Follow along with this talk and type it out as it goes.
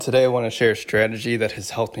Today I want to share a strategy that has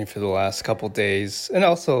helped me for the last couple days, and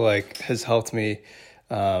also has helped me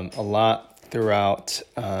a lot throughout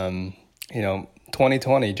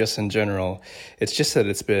 2020 just in general. It's just that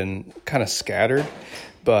it's been kind of scattered,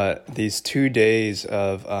 but these 2 days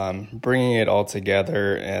of bringing it all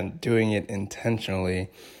together and doing it intentionally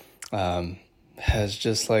has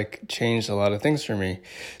just changed a lot of things for me.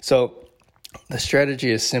 So the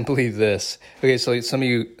strategy is simply this. Okay, so some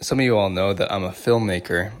of you all know that I'm a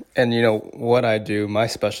filmmaker, and what I do, my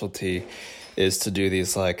specialty is to do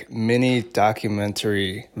these mini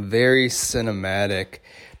documentary, very cinematic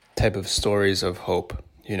type of stories of hope.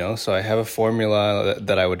 So I have a formula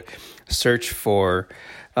that I would search for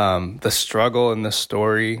the struggle in the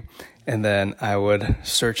story, and then I would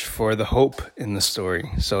search for the hope in the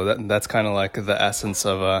story. So that's kind of like the essence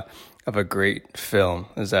of a great film,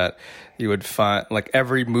 is that you would find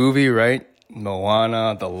every movie, right?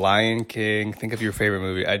 Moana, The Lion King. Think of your favorite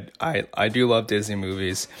movie. I do love Disney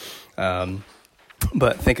movies,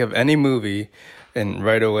 but think of any movie, and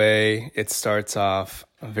right away it starts off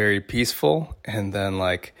very peaceful, and then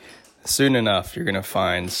soon enough you're gonna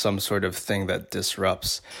find some sort of thing that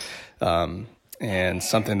disrupts, and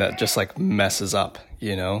something that just messes up,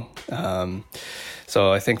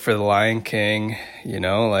 So I think for The Lion King,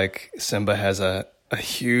 Simba has a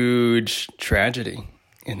huge tragedy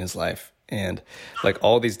in his life. And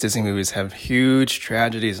all these Disney movies have huge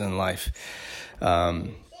tragedies in life.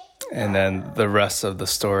 And then the rest of the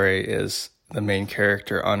story is the main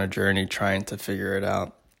character on a journey trying to figure it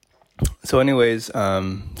out. So anyways,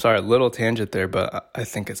 sorry, a little tangent there, but I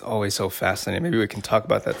think it's always so fascinating. Maybe we can talk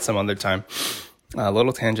about that some other time. A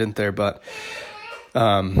little tangent there, but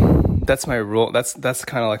that's my role. That's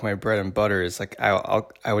kind of my bread and butter, is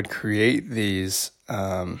I would create these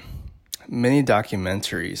mini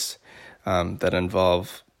documentaries that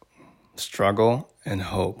involve struggle and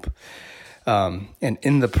hope, and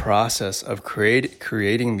in the process of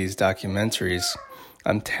creating these documentaries,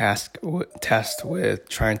 I'm tasked with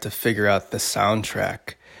trying to figure out the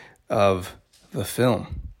soundtrack of the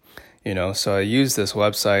film. So I use this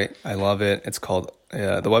website. I love it. It's called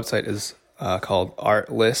the website is called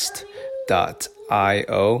artlist.io,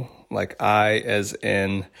 I as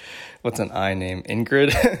in, what's an I name?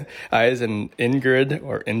 Ingrid? I as in Ingrid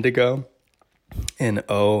or Indigo, and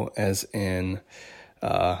O as in,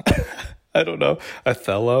 I don't know,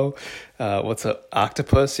 Othello. What's an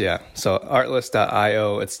octopus? Yeah. So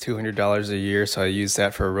artlist.io, it's $200 a year. So I use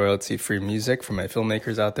that for royalty-free music for my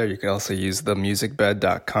filmmakers out there. You can also use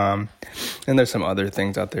themusicbed.com. And there's some other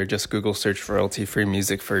things out there. Just Google search royalty-free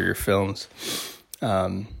music for your films.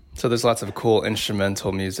 So there's lots of cool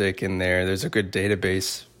instrumental music in there. There's a good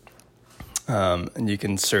database. And you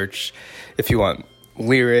can search if you want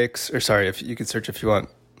lyrics, if you want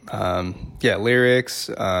lyrics,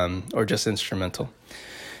 or just instrumental.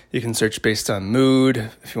 You can search based on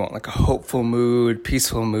mood, if you want a hopeful mood,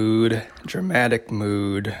 peaceful mood, dramatic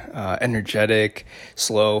mood, energetic,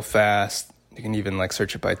 slow, fast. You can even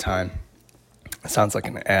search it by time. It sounds like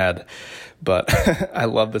an ad, but I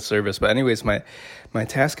love the service. But anyways, my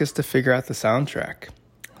task is to figure out the soundtrack.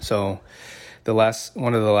 So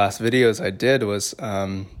one of the last videos I did was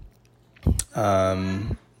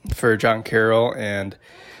for John Carroll, and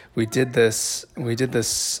we did this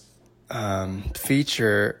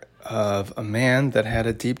feature of a man that had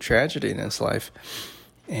a deep tragedy in his life,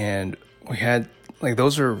 and we had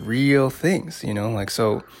those are real things, so you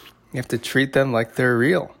have to treat them like they're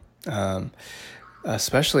real,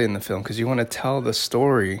 especially in the film, because you want to tell the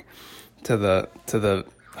story to the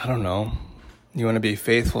I don't know, you want to be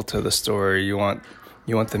faithful to the story. You want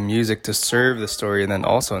the music to serve the story, and then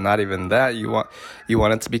also, not even that, you want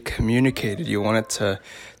it to be communicated. You want it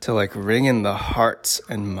to ring in the hearts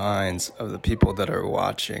and minds of the people that are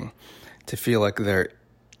watching, to feel like they're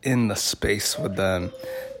in the space with them,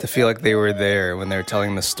 to feel like they were there when they were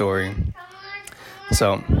telling the story.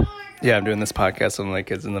 So yeah, I'm doing this podcast with my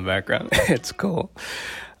kids in the background. It's cool.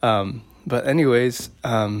 But anyways,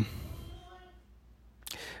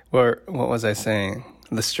 what was I saying?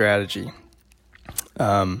 The strategy.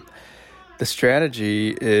 The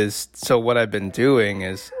strategy is, so what I've been doing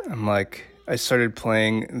is I started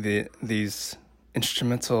playing these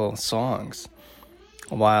instrumental songs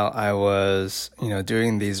while I was,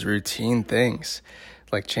 doing these routine things,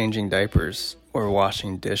 like changing diapers or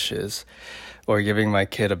washing dishes or giving my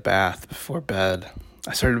kid a bath before bed.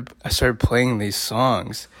 I started playing these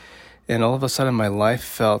songs, and all of a sudden my life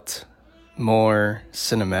felt more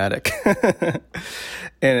cinematic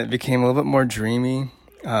and it became a little bit more dreamy.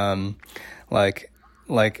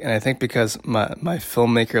 and I think because my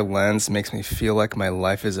filmmaker lens makes me feel like my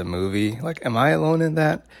life is a movie. Like, am I alone in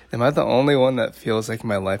that? Am I the only one that feels like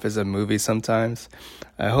my life is a movie sometimes?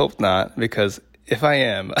 I hope not, because if I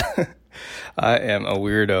am, I am a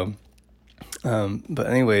weirdo. But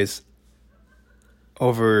anyways,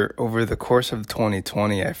 over the course of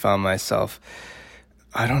 2020, I found myself,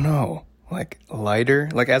 I don't know, like lighter.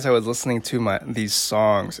 Like as I was listening to these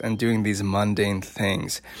songs and doing these mundane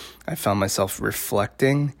things, I found myself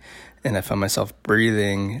reflecting, and I found myself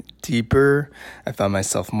breathing deeper. I found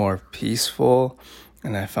myself more peaceful,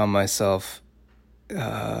 and I found myself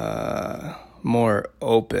more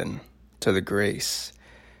open to the grace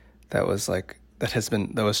that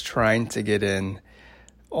was trying to get in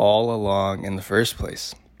all along in the first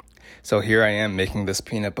place. So here I am making this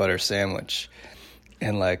peanut butter sandwich,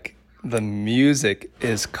 and like the music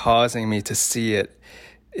is causing me to see it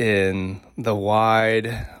in the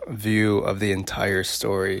wide view of the entire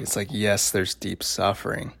story. It's like, yes, there's deep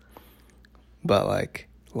suffering, but like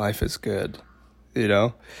life is good, you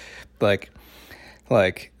know? Like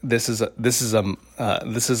this is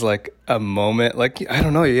like a moment. Like, I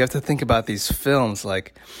don't know, you have to think about these films,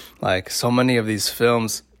 like so many of these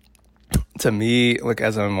films to me, like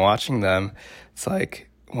as I'm watching them, it's like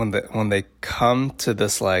when they come to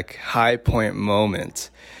this like high point moment,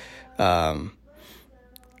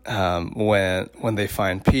 when they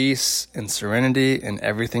find peace and serenity and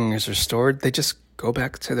everything is restored, they just go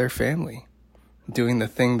back to their family, doing the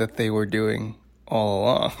thing that they were doing all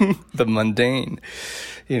along, the mundane,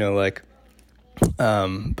 you know, like,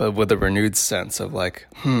 but with a renewed sense of like,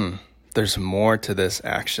 there's more to this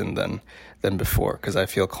action than before, because I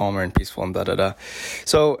feel calmer and peaceful and da-da-da.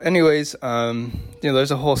 So anyways,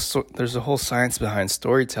 there's a whole science behind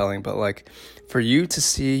storytelling, but like for you to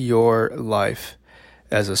see your life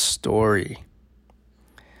as a story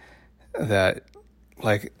that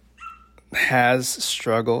like has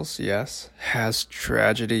struggles, yes, has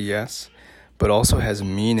tragedy, yes, but also has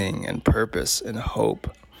meaning and purpose and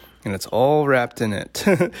hope. And it's all wrapped in it.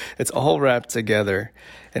 It's all wrapped together.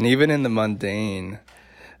 And even in the mundane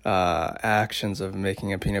actions of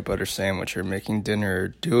making a peanut butter sandwich or making dinner,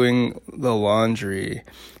 doing the laundry,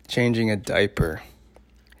 changing a diaper,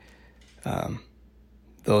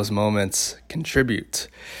 those moments contribute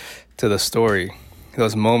to the story.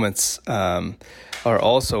 Those moments are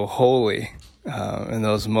also holy. And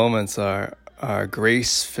those moments are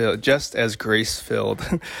grace-filled, just as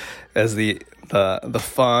grace-filled as the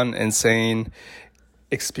fun, insane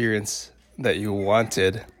experience that you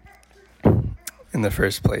wanted in the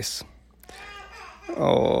first place.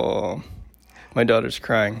 Oh, my daughter's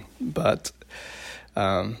crying, but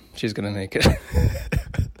she's gonna make it.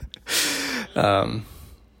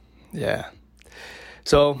 Yeah.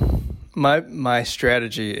 So my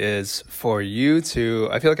strategy is for you to,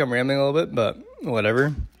 I feel like I'm rambling a little bit, but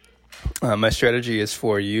whatever. My strategy is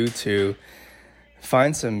for you to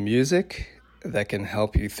find some music that can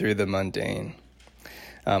help you through the mundane.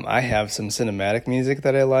 I have some cinematic music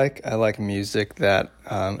that I like. I like music that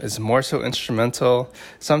is more so instrumental,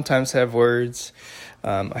 sometimes have words.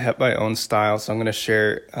 I have my own style, so I'm going to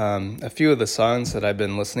share a few of the songs that I've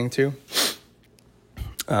been listening to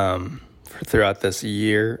throughout this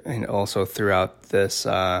year, and also throughout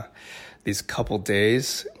these couple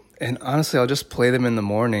days. And honestly, I'll just play them in the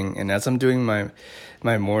morning. And as I'm doing my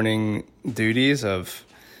morning duties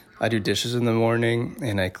I do dishes in the morning,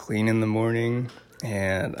 and I clean in the morning,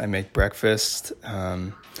 and I make breakfast.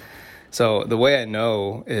 So the way I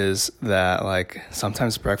know is that like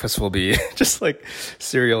sometimes breakfast will be just like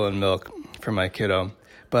cereal and milk for my kiddo.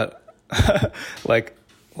 But like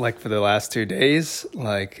for the last 2 days,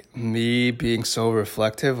 like me being so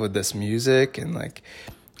reflective with this music, and like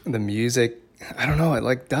the music, I don't know, it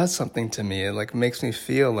like does something to me. It like makes me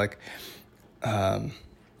feel like, I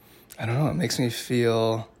don't know, it makes me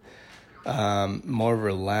feel more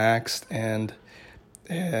relaxed, and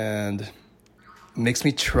makes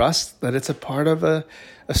me trust that it's a part of a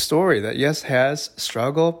story that, yes, has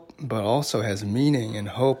struggle, but also has meaning and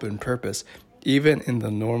hope and purpose, even in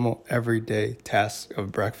the normal everyday task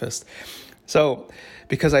of breakfast. So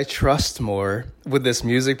because I trust more with this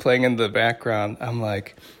music playing in the background, I'm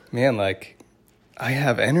like, man, like I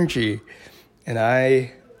have energy, and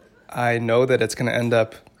I know that it's going to end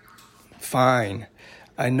up fine.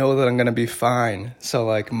 I know that I'm going to be fine. So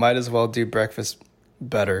like, might as well do breakfast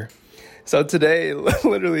better. So today,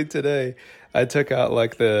 literally today, I took out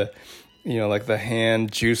like the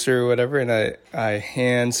hand juicer or whatever, and I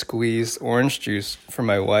hand squeezed orange juice for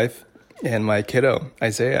my wife and my kiddo,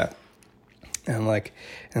 Isaiah. And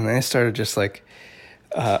then I started just like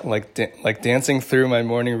like dancing through my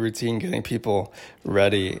morning routine, getting people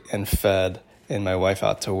ready and fed, and my wife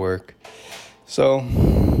out to work. So,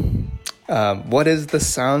 what is the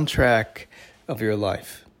soundtrack of your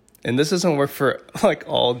life? And this doesn't work for like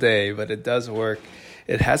all day, but it does work.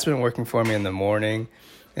 It has been working for me in the morning.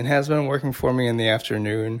 It has been working for me in the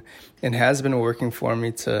afternoon. It has been working for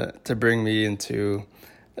me to bring me into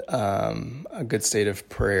a good state of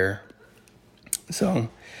prayer. So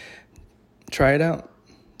try it out.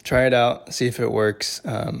 Try it out. See if it works.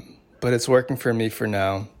 But it's working for me for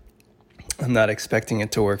now. I'm not expecting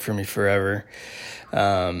it to work for me forever.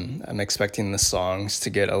 I'm expecting the songs to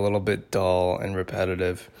get a little bit dull and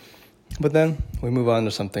repetitive. But then we move on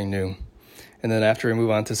to something new. And then after we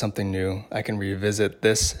move on to something new, I can revisit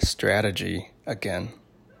this strategy again,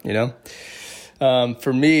 you know?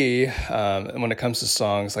 For me, when it comes to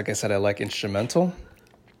songs, like I said, I like instrumental.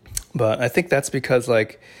 But I think that's because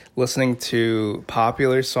like listening to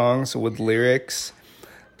popular songs with lyrics,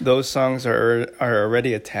 those songs are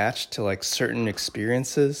already attached to like certain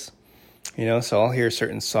experiences, you know? So I'll hear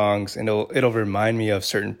certain songs and it'll remind me of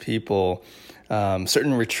certain people,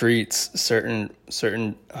 certain retreats, certain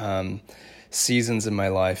seasons in my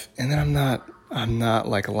life, and then I'm not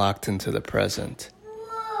like locked into the present.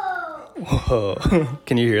 Whoa.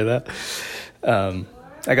 Can you hear that?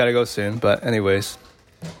 I gotta go soon, but anyways,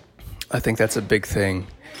 I think that's a big thing.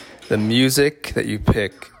 The music that you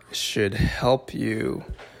pick should help you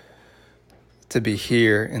to be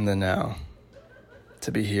here in the now.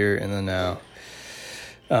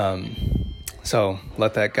 So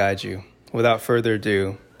let that guide you. Without further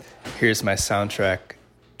ado, here's my soundtrack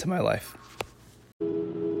to my life.